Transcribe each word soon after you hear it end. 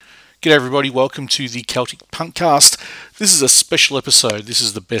G'day everybody, welcome to the Celtic Punkcast. This is a special episode. This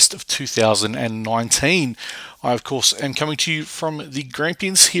is the best of 2019. I, of course, am coming to you from the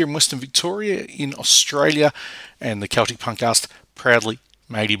Grampians here in Western Victoria in Australia, and the Celtic Punkcast proudly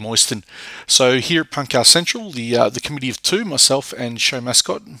made in Moyston. So here at Punkcast Central, the committee of two, myself and show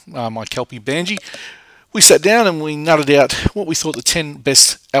mascot, my Kelpie Banji, we sat down and we nutted out what we thought the 10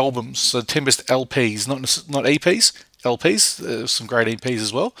 best albums, so 10 best LPs, not EPs, LPs. There's some great EPs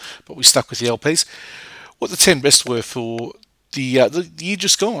as well, but we stuck with the LPs. What the 10 best were for the year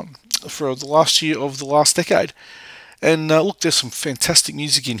just gone, for the last year of the last decade. And look, there's some fantastic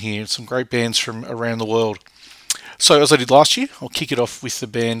music in here, some great bands from around the world. So as I did last year, I'll kick it off with the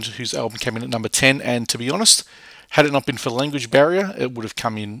band whose album came in at number 10, and to be honest, had it not been for language barrier, it would have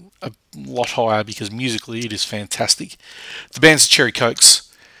come in a lot higher because musically it is fantastic. The band's Cherry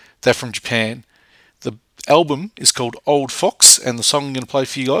Cokes. They're from Japan. The album is called Old Fox, and the song I'm going to play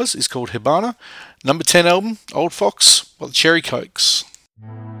for you guys is called Hibana. Number 10 album, Old Fox, by the Cherry Cokes.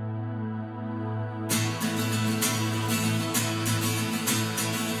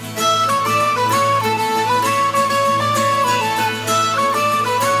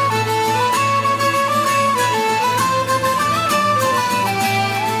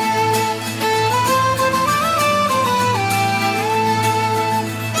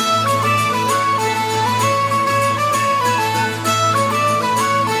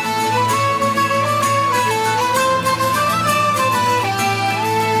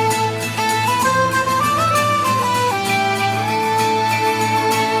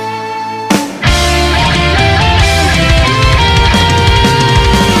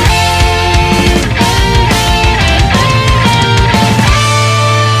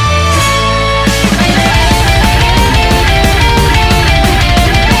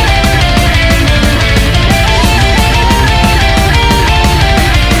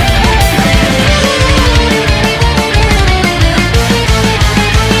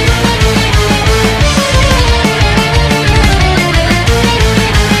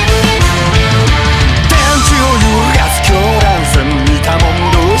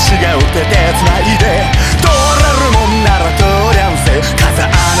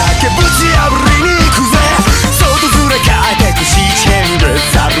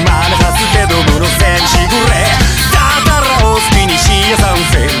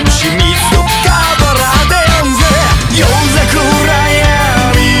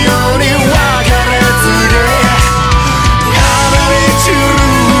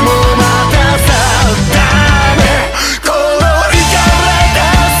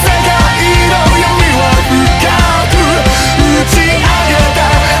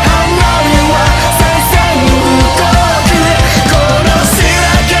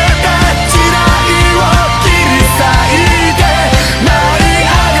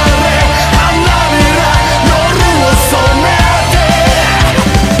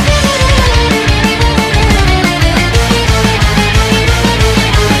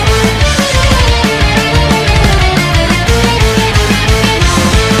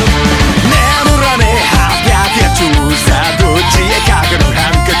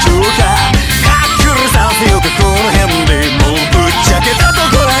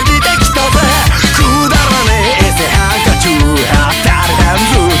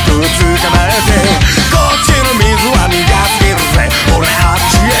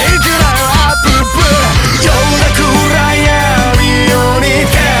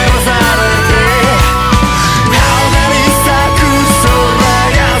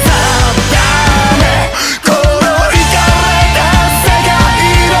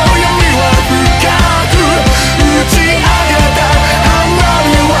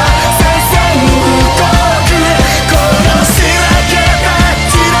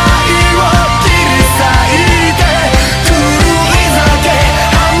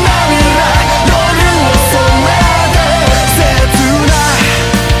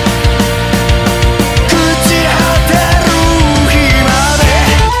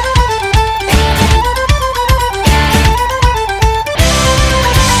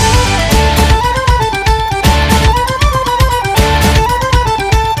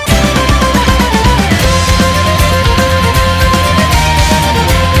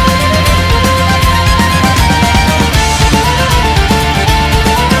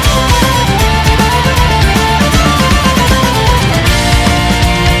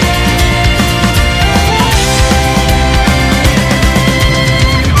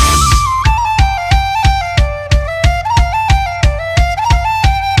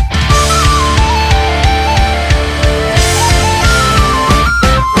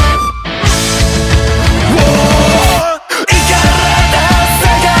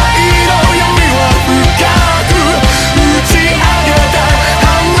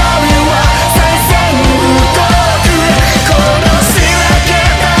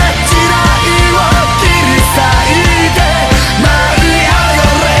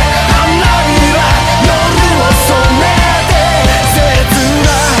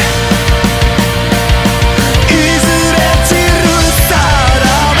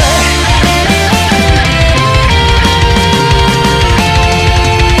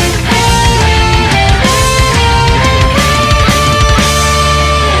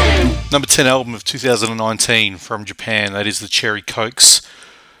 Number 10 album of 2019 from Japan, that is the Cherry Cokes.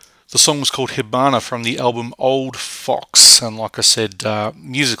 The song was called Hibana from the album Old Fox, and like I said,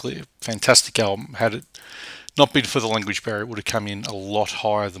 musically, a fantastic album. Had it not been for the language barrier, it would have come in a lot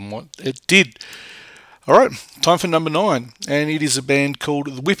higher than what it did. Alright, time for number 9, and it is a band called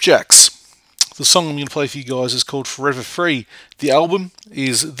the Whipjacks. The song I'm going to play for you guys is called Forever Free. The album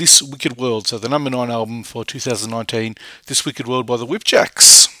is This Wicked World, so the number 9 album for 2019, This Wicked World by the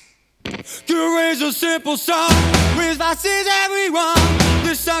Whipjacks. You raise a simple song, with us is everyone.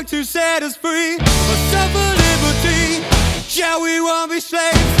 This song to set us free, for self liberty. Shall we won't be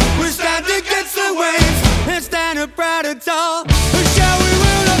slaves? We stand against the waves and stand up proud and tall. Or shall we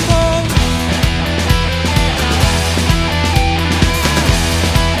will not fall?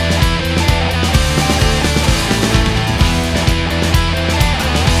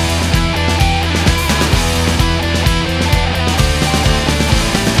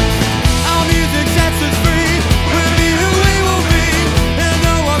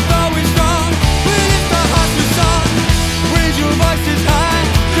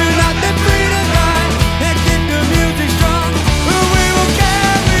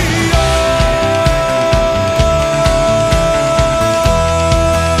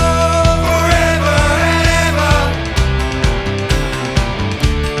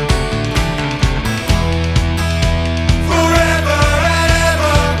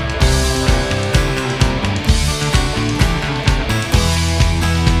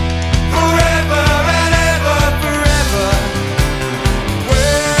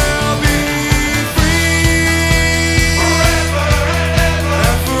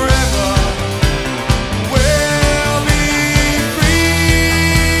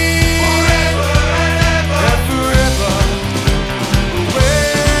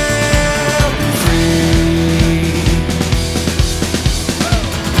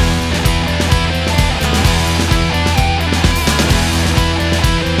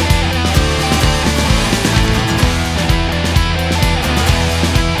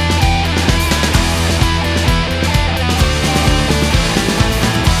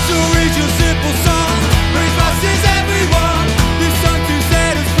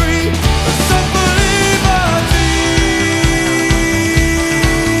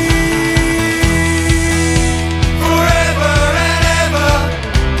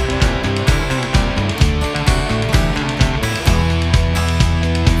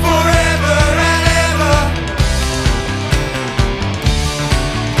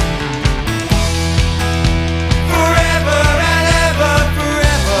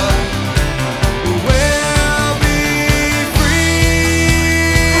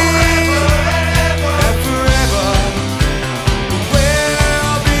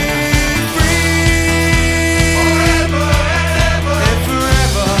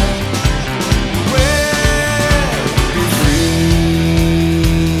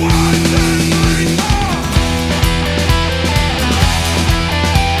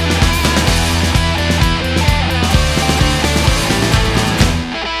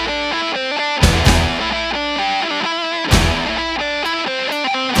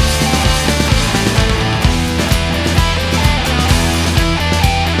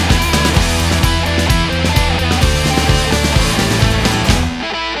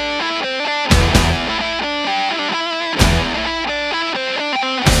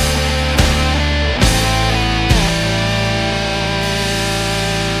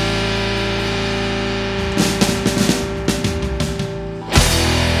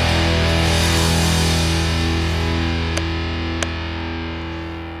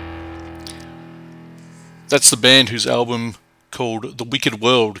 That's the band whose album called The Wicked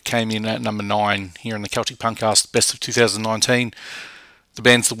World came in at number 9 here in the Celtic Punkcast Best of 2019. The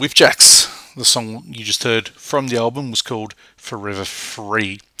band's the Whipjacks. The song you just heard from the album was called Forever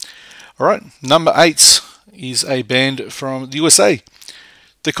Free. Alright, number 8 is a band from the USA.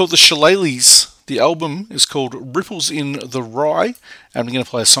 They're called the Shillelaghs. The album is called Ripples in the Rye, and I'm going to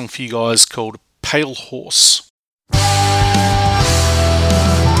play a song for you guys called Pale Horse.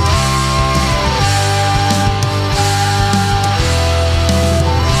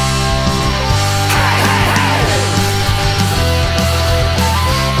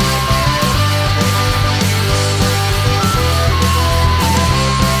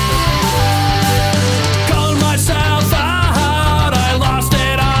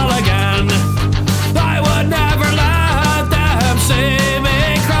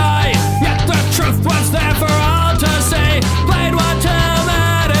 Was there for all to say.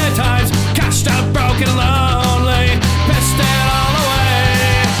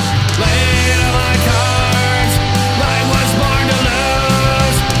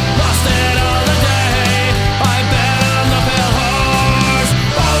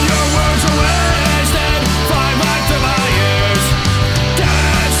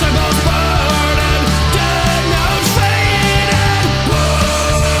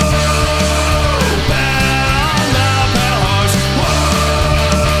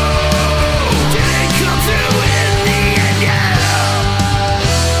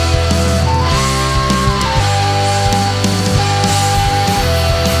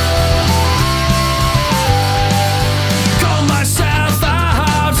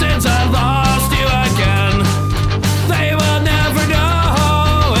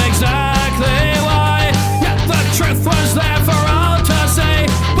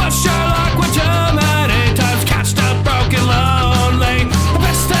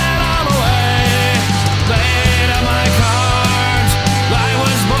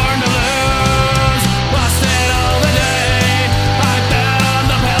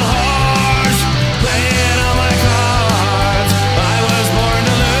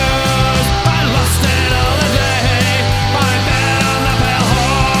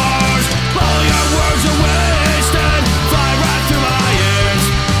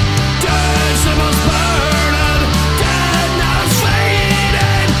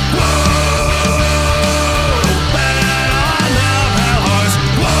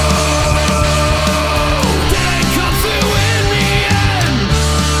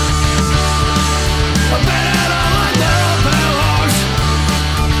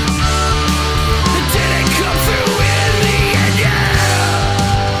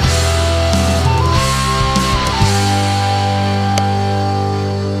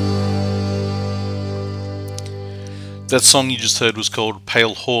 That song you just heard was called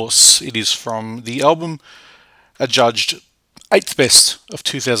Pale Horse. It is from the album adjudged 8th best of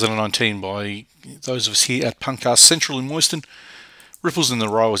 2019 by those of us here at Punkcast Central in Moyston. Ripples in the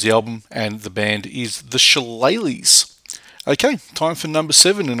Rye was the album, and the band is the Shillelaghs. Okay, time for number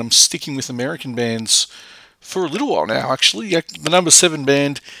 7, and I'm sticking with American bands for a little while now, actually. The number 7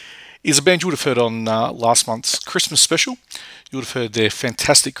 band is a band you would have heard on last month's Christmas special. You would have heard their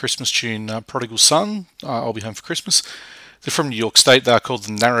fantastic Christmas tune, Prodigal Son, I'll Be Home for Christmas. They're from New York State. They're called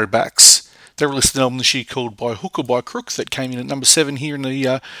the Narrowbacks. They released an album this year called By Hook or By Crook that came in at number 7 here in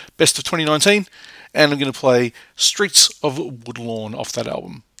the best of 2019. And I'm going to play Streets of Woodlawn off that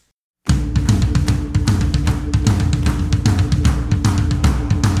album.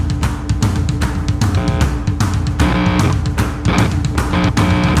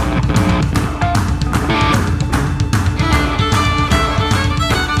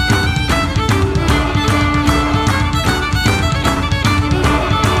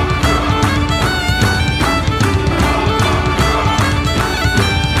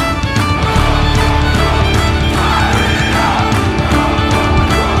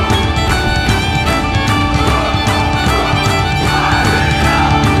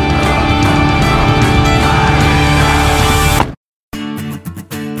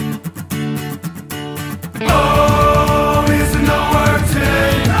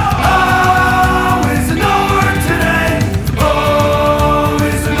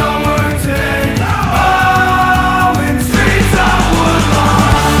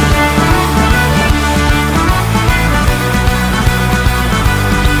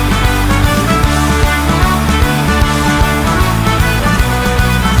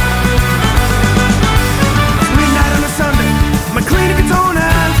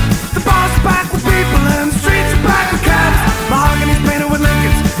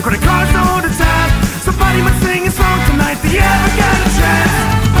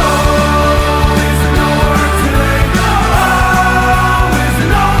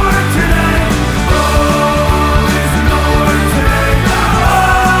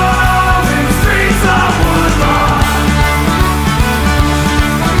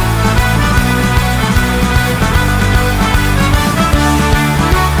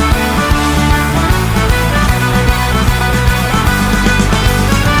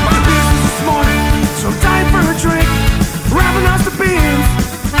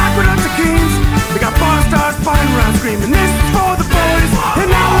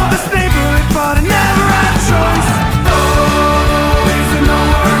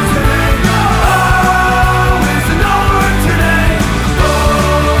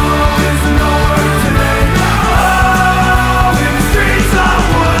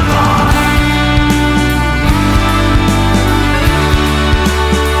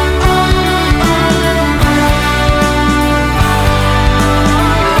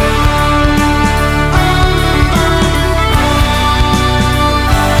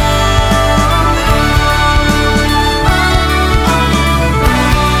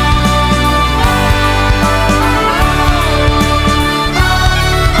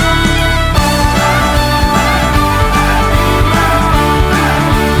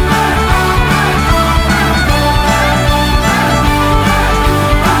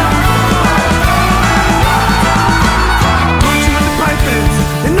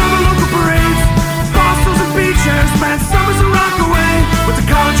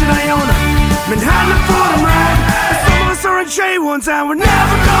 And we're never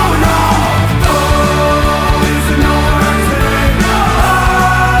going home. Oh, is it over today?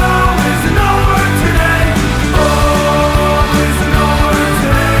 Oh, is it over today? Oh, is it over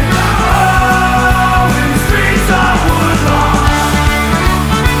today? Oh, in the streets of Woodlawn.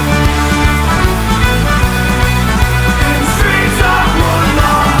 In the streets of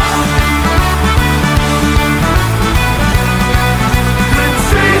Woodlawn. In the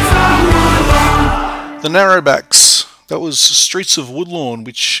streets of Woodlawn. The Narrowbacks. That was Streets of Woodlawn,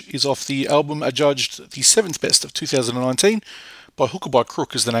 which is off the album adjudged the 7th best of 2019. By Hook or By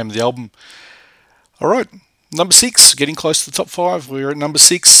Crook is the name of the album. Alright, number 6, getting close to the top 5. We're at number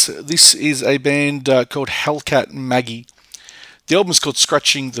 6. This is a band called Hellcat Maggie. The album is called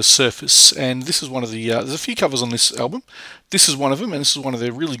Scratching the Surface, and this is one of the... there's a few covers on this album. This is one of them, and this is one of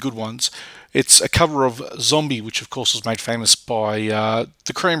their really good ones. It's a cover of Zombie, which of course was made famous by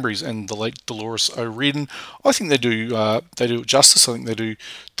the Cranberries and the late Dolores O'Riordan. I think they do it justice. I think they do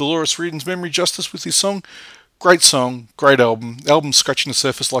Dolores O'Riordan's memory justice with this song. Great song, great album. The album's Scratching the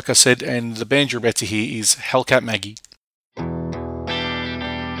Surface, like I said, and the band you're about to hear is Hellcat Maggie.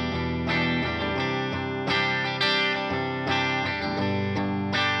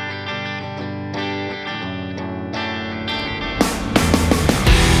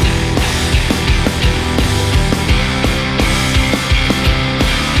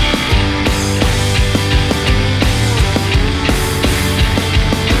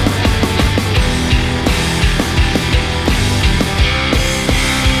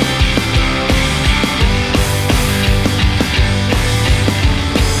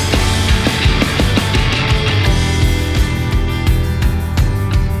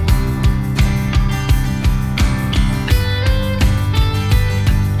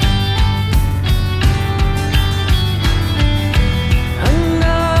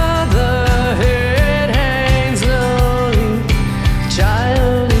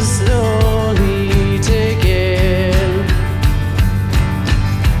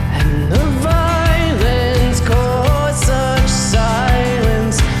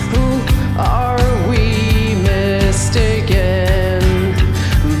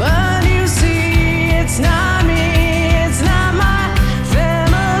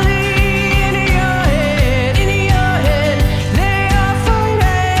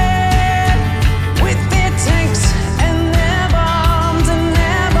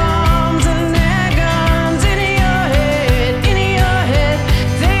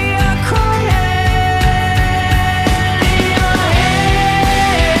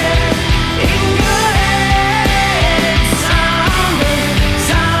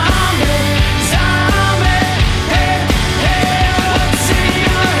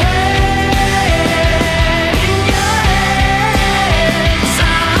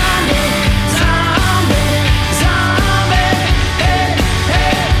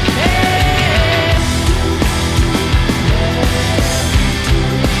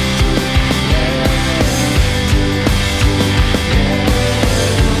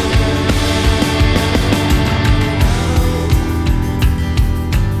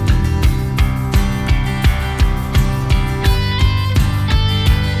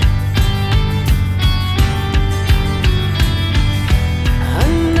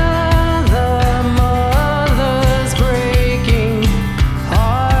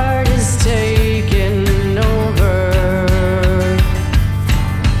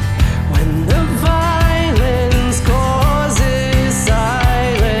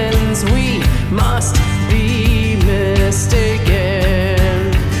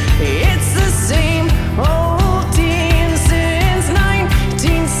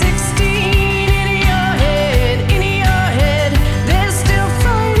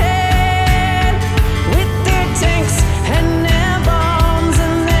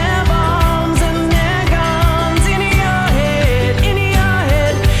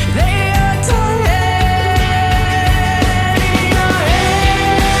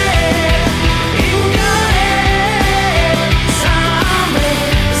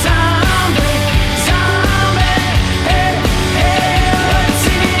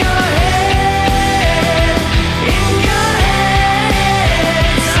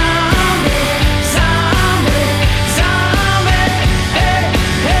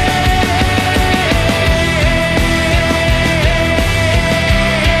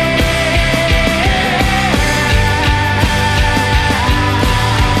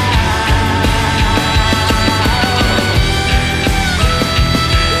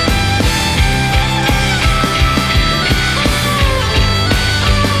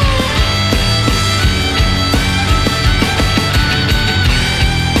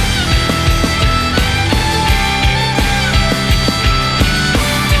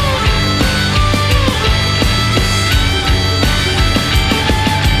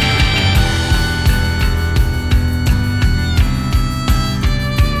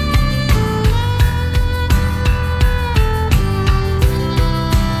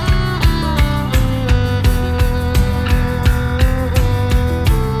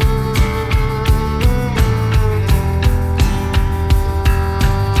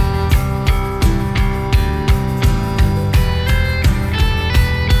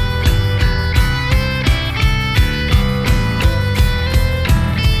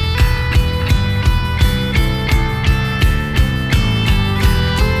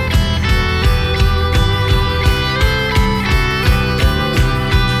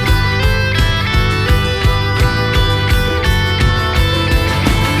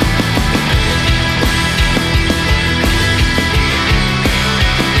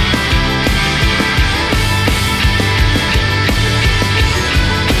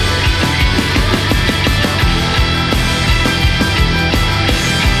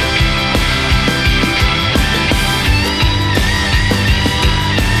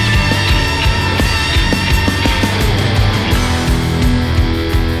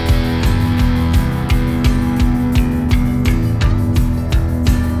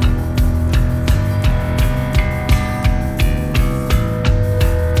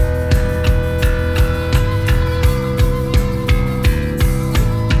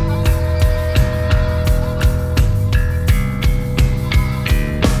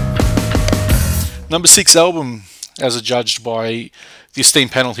 Number 6 album, as adjudged by the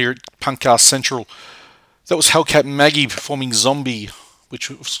esteemed panel here at Punkcast Central. That was Hellcat Maggie performing Zombie, which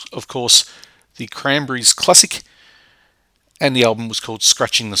was, of course, the Cranberries classic. And the album was called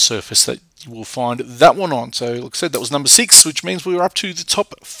Scratching the Surface, that you will find that one on. So, like I said, that was number 6, which means we were up to the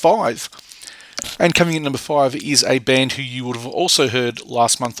top 5. And coming in number 5 is a band who you would have also heard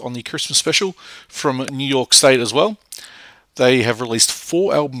last month on the Christmas special from New York State as well. They have released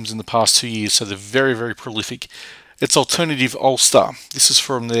 4 albums in the past 2 years, so they're very, very prolific. It's Alternative Ulster. This is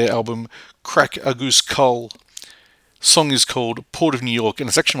from their album Crack a Goose Coal. The song is called Port of New York, and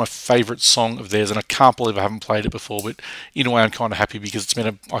it's actually my favourite song of theirs, and I can't believe I haven't played it before, but in a way I'm kind of happy because it's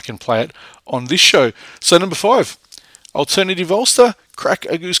meant I can play it on this show. So number 5, Alternative Ulster, Crack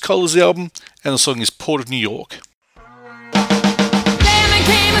a Goose Coal is the album, and the song is Port of New York.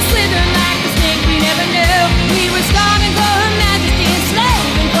 Came a slithering like the snake we never knew. We were starving for her majesty and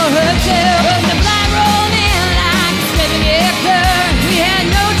slaving for her too. But the blood rolled in like a 7-year curve. We had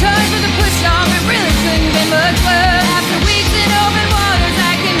no choice but to push on. It really couldn't be much worse. After weeks in open waters,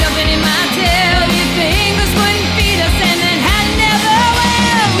 I came nothing in my tail. If the English wouldn't feed us, and then had never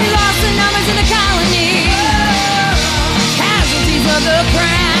will. We lost the numbers in the colony, casualties of the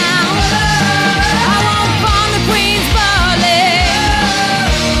crown. I won't pawn the Queen's barley.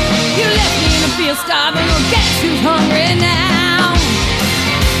 You left me in a field starving, well guess who's hungry now?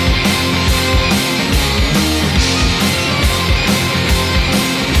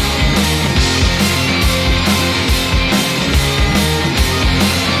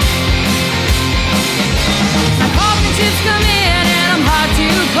 My coffee chips come in and I'm hard to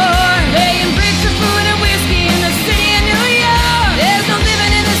pour. Laying bricks of food and whiskey in the city of New York. There's no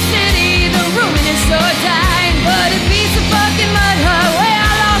living in the city, the rooming is so tight. But it beats a fucking mud hut where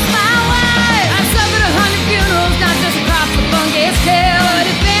I lost my wife. I suffered 100 funerals, not just across the Bungay's tail. But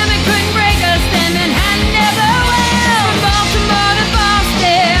if family couldn't break us, then Manhattan never will. From Baltimore to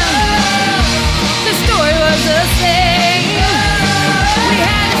Boston, the story was the same. We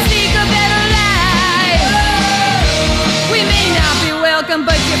had to seek a better life. We may not be welcome,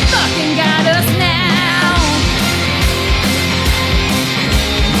 but you fucking got us now.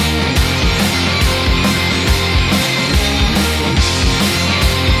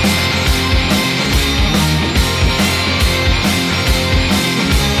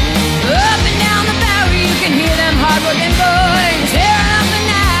 Up and down the Bowery, you can hear them hard-working boys tearing up the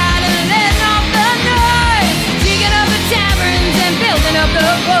night and letting off the noise, jigging up the taverns and building up the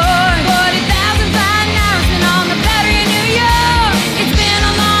port. 40,000 fine Irishmen on the Battery in New York. It's been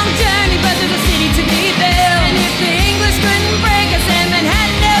a long journey, but there's a city to be built. And if the English couldn't break us, then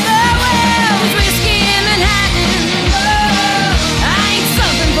Manhattan never will. There's whiskey in Manhattan. I ain't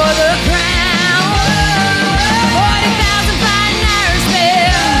something for the crown. 40,000 fine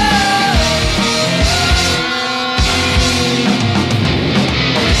Irishmen.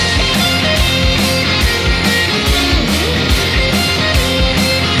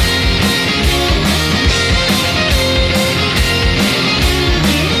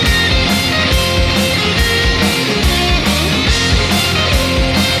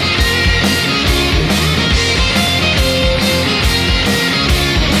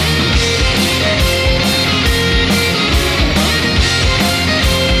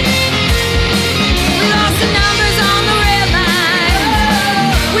 We lost the numbers on the red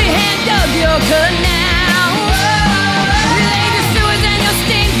line. We hand dug your canal. We laid your sewers and your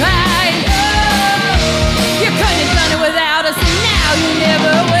steam pipe. You couldn't have done it without us, and now you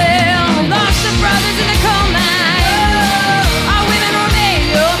never will. Lost the brothers in the coal mine. Our women were made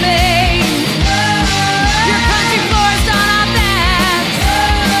your maids. Your country forest on our backs.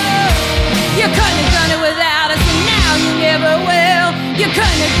 You couldn't have done it without us, and now you never will. You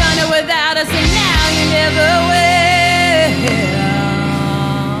couldn't have done it without us, and now you never will.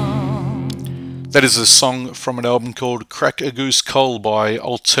 That is a song from an album called Crack a Goose Coal by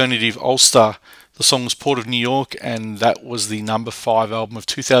Alternative Ulster. The song was Port of New York, and that was the number 5 album of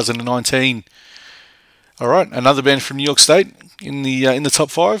 2019. Alright, another band from New York State in the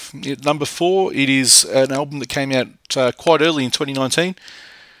top 5. At number 4, it is an album that came out quite early in 2019.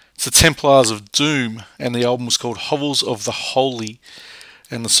 It's the Templars of Doom, and the album was called Hovels of the Holy.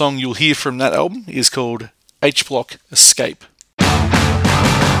 And the song you'll hear from that album is called H Block Escape.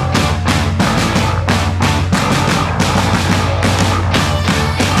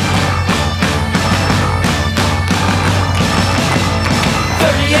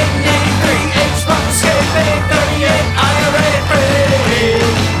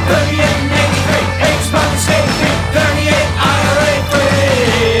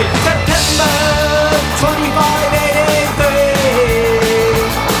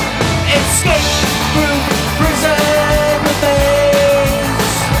 2583. Escape.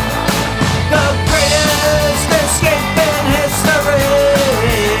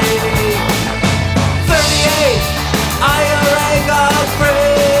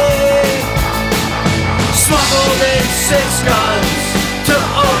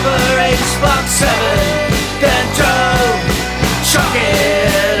 then drove,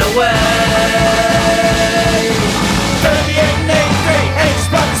 trucking away. 3883,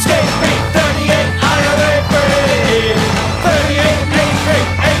 H-Spot escape me. 38 IRA free. 3883,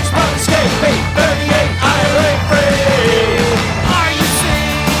 H-Spot escape me. 38 IRA free. Are you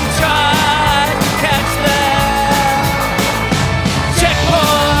seeing? Try to catch them.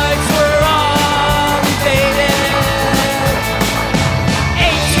 Checkpoints were all invaded.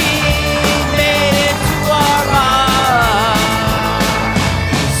 18 made it to our mark.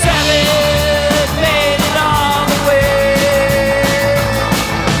 7 made it all the way.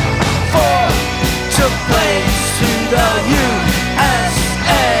 4 took place to the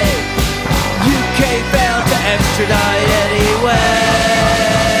USA. UK failed to extradite anyway.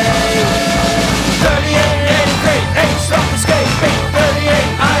 3883, H-Stop escape me. 38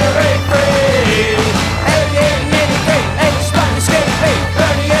 IRA free. 3883, H-Stop escape me.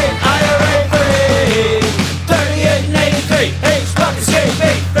 38 IRA free. 3883, H-Stop escape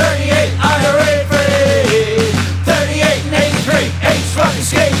me. 38 IRA free. 3883, H-Stop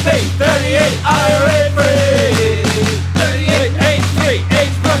escape me. 38 IRA free. 3883,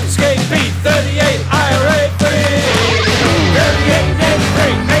 H-Stop escape me. 38 IRA free.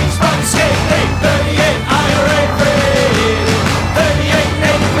 3883, H-Stop escape me. 38 IRA free.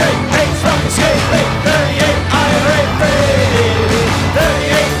 3883, H-Stop escape me. 38 IRA free.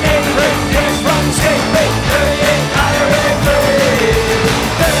 3883, H-Stop escape me. 38 IRA free.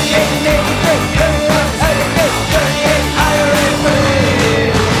 3883, H-Stop IRA free.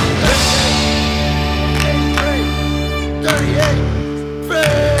 38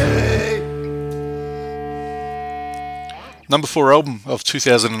 free. Number 4 album of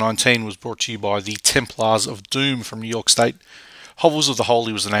 2019 was brought to you by the Templars of Doom from New York State. Hovels of the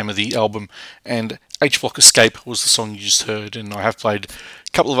Holy was the name of the album, and H-Block Escape was the song you just heard. And I have played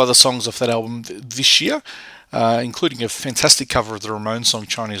a couple of other songs off that album this year, including a fantastic cover of the Ramones song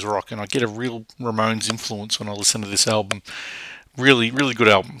Chinese Rock, and I get a real Ramones influence when I listen to this album. Really, really good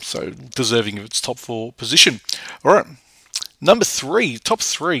album, so deserving of its top 4 position. Alright, number 3, top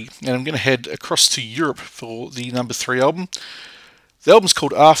 3, and I'm going to head across to Europe for the number 3 album. The album's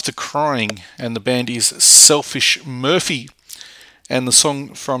called After Crying, and the band is Selfish Murphy. And the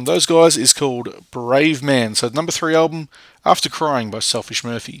song from those guys is called Brave Man. So number 3 album, After Crying by Selfish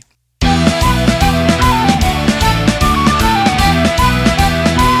Murphy.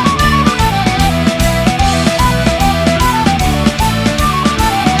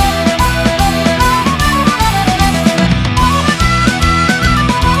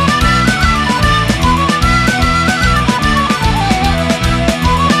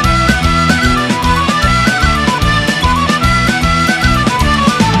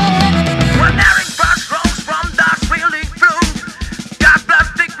 When Eric Frost rose from the swirling flood, God bless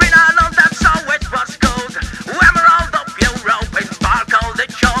the green island, that's how it was called. Emerald of Europe and sparkle that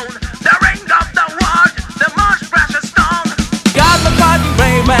shone, the ring of the world, the most precious stone. God the fighting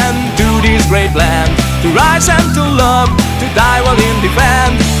brave man to this great land, to rise and to love, to die while in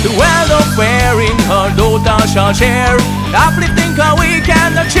defend. The world of wearing her daughter shall share, uplifting her weak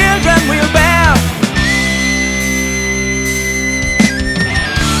and the children will bear.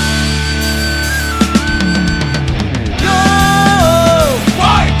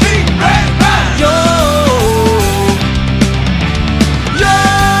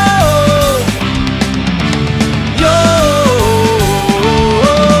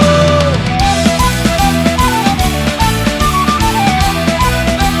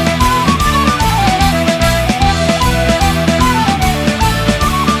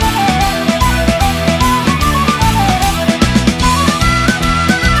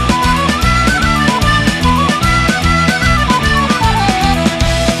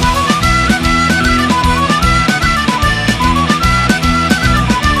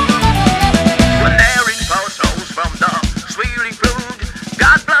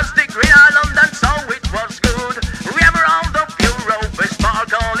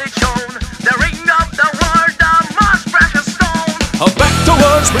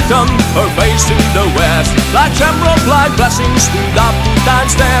 Britain, her face to the west, like emerald, like blessings stood up to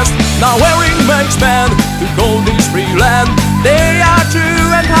time's test. Now wearing makes men to call this free land. They are true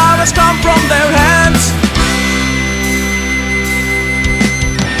and harvest come from their hands.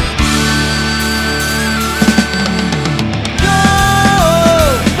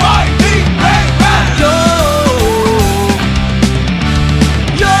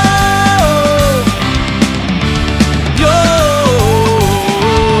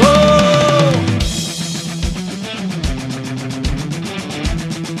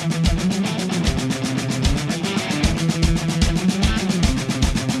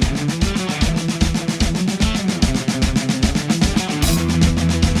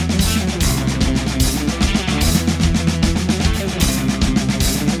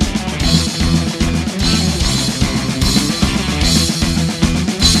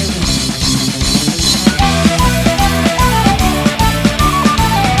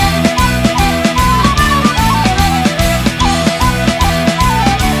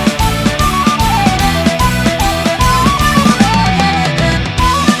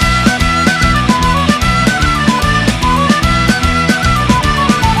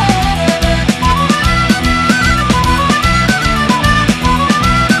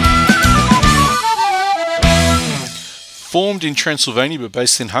 Formed in Transylvania but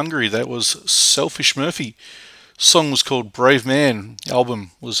based in Hungary, that was Selfish Murphy. Song was called Brave Man. Album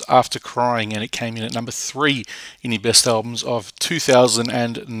was After Crying, and it came in at number 3 in the best albums of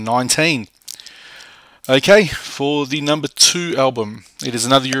 2019. Okay, for the number 2 album, it is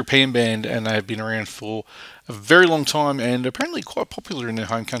another European band, and they have been around for a very long time and apparently quite popular in their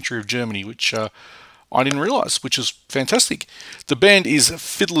home country of Germany, which I didn't realise, which is fantastic. The band is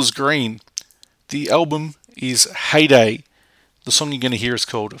Fiddler's Green. The album is Heyday. The song you're going to hear is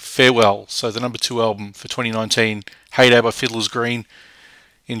called Farewell. So the number 2 album for 2019, Heyday by Fiddler's Green.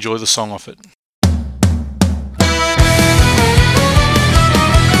 Enjoy the song off it.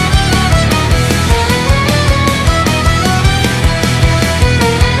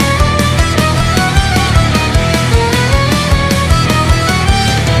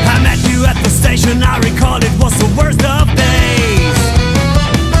 I met you at the station, I recall it was the worst of days.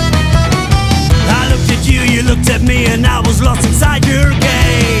 I looked at you, you looked at me, and I was lost inside your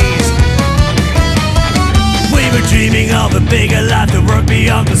gaze. We were dreaming of a bigger life that worked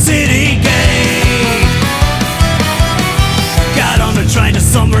beyond the city gate. Got on a train to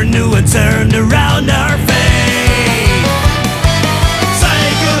somewhere new and turned around our fate. Say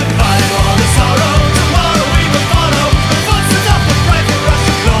goodbye to all the sorrow. Tomorrow we will follow the footsteps of the brave who rush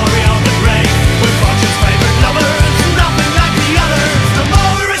to glory on the grave. We're fortune's favorite lovers, nothing like the others. The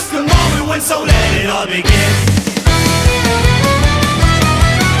more we risk, the more we win, so let it all begin.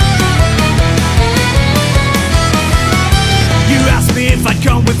 You asked me if I'd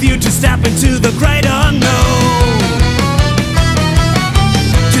come with you to step into the great unknown,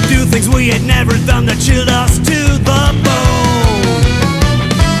 to do things we had never done that chilled us to the bone.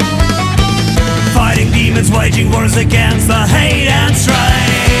 Fighting demons, waging wars against the hate and strife.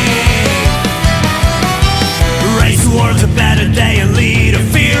 Race towards a better day and lead a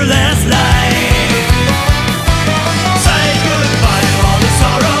fearless life. Say goodbye to all the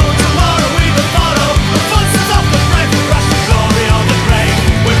sorrow. Tomorrow we will follow the footsteps of the brave who rush to glory on the grave.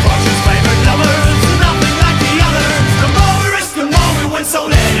 We're fortune's favorite lovers, nothing like the others. The more we risk, the more we win, so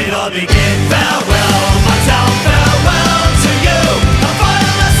let it all begin. Farewell, my town, farewell to you. Our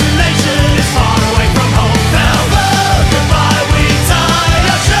final destination is far away from home. Farewell, goodbye, we tie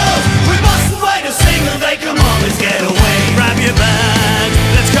our shoes. We mustn't wait a single day, come on, let's get away. Grab your bag,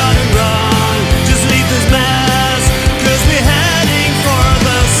 let's cut and run. Just leave this mess, cause we're heading for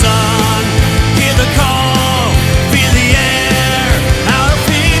the sun. Hear the call, feel the air. Our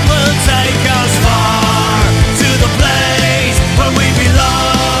feet will take us far to the place where we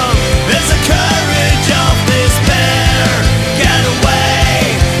belong. There's a courage of despair. Get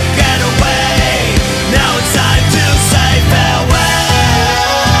away, now it's time to say farewell.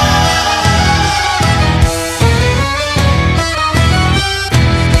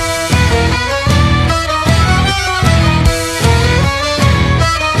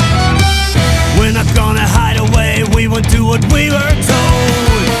 We're not gonna hide away, we won't do what we were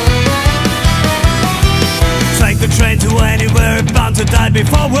told. Take the train to anywhere, bound to die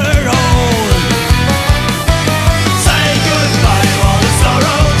before we're old. Say goodbye to all the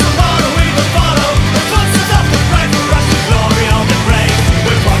sorrow. Tomorrow we will follow the footsteps of the brave who rush to glory on the grave.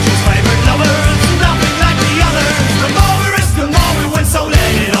 We're fortune's favorite lovers, nothing like the others. The more we risk, the more we win, so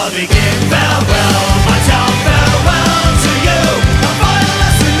let it all begin. Farewell, my town, farewell to you. Our final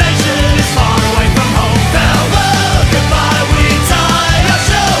destination is far away from home. Farewell, goodbye, we tie our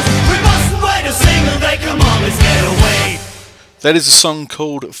shoes. We mustn't wait a single day, come on, let's get away. That is a song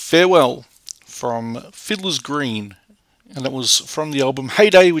called Farewell from Fiddler's Green, and that was from the album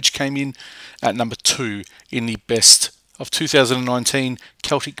Heyday, which came in at number 2 in the best of 2019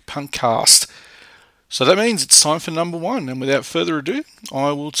 Celtic Punk Cast. So that means it's time for number 1, and without further ado,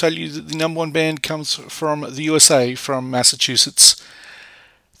 I will tell you that the number 1 band comes from the USA, from Massachusetts.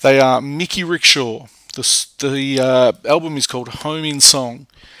 They are Mickey Rickshaw. The album is called Home in Song,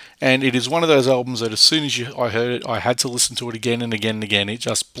 and it is one of those albums that as soon as I heard it, I had to listen to it again and again and again. It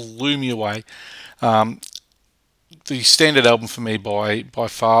just blew me away. The standard album for me by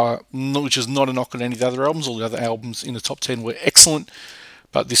far, which is not a knock on any of the other albums. All the other albums in the top 10 were excellent,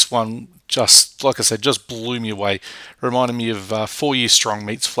 but this one, just like I said, just blew me away. Reminded me of 4 Year Strong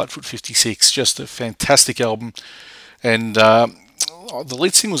meets Flatfoot 56. Just a fantastic album. And the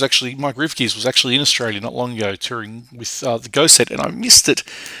lead singer was actually, Mike Rivkes, was actually in Australia not long ago touring with the Go Set, and I missed it.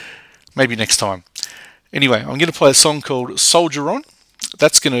 Maybe next time. Anyway, I'm going to play a song called Soldier On.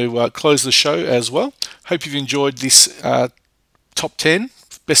 That's going to close the show as well. Hope you've enjoyed this top 10,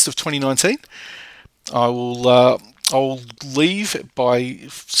 best of 2019. I'll leave by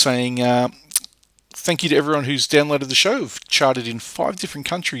saying thank you to everyone who's downloaded the show. We've charted in 5 different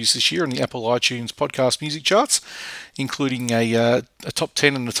countries this year on the Apple iTunes podcast music charts, including a top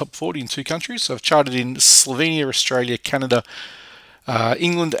 10 and a top 40 in 2 countries. So I've charted in Slovenia, Australia, Canada,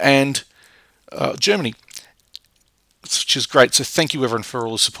 England, and Germany, which is great. So thank you everyone for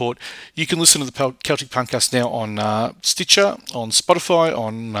all the support. You can listen to the Celtic Punkcast now on Stitcher, on Spotify,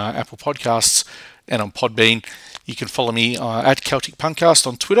 on Apple Podcasts, and on Podbean. You can follow me at Celtic Punkcast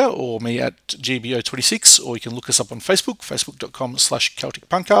on Twitter, or me at GBO26, or you can look us up on Facebook, facebook.com/Celtic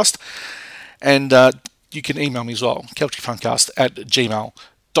Punkcast. And you can email me as well,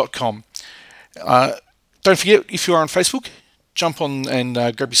 celticpunkcast@gmail.com. Don't forget, if you are on Facebook, jump on and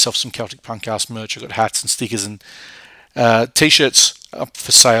grab yourself some Celtic Punkcast merch. I've got hats and stickers and T-shirts up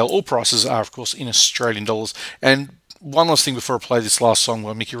for sale. All prices are, of course, in Australian dollars. And one last thing before I play this last song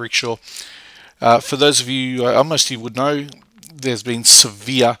by Mickey Rickshaw. For those of you, most of you would know, there's been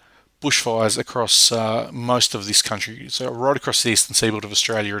severe bushfires across most of this country. So right across the eastern seaboard of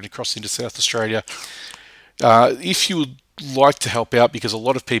Australia and across into South Australia. If you would like to help out, because a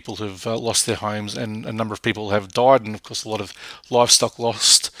lot of people have lost their homes and a number of people have died, and of course a lot of livestock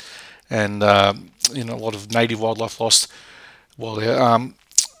lost, and a lot of native wildlife lost.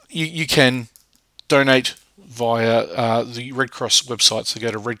 You can donate via the Red Cross website. So go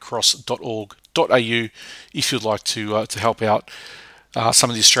to redcross.org.au if you'd like to help out some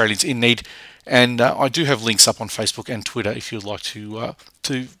of the Australians in need. And I do have links up on Facebook and Twitter if you'd like to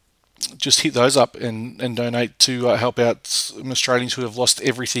just hit those up and donate to help out some Australians who have lost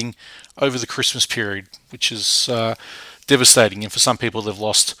everything over the Christmas period, which is devastating. And for some people, they've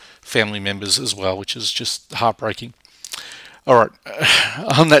lost family members as well, which is just heartbreaking. All right,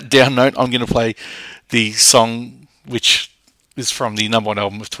 on that down note, I'm going to play the song which is from the number 1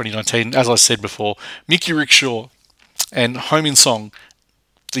 album of 2019. As I said before, Mickey Rickshaw and Home in Song,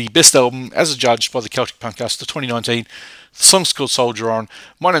 the best album as adjudged by the Celtic Punkcast of 2019. The song's called Soldier On.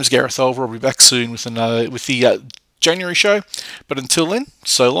 My name's Gareth Oliver. I'll be back soon with the January show. But until then,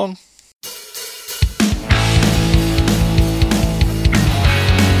 so long.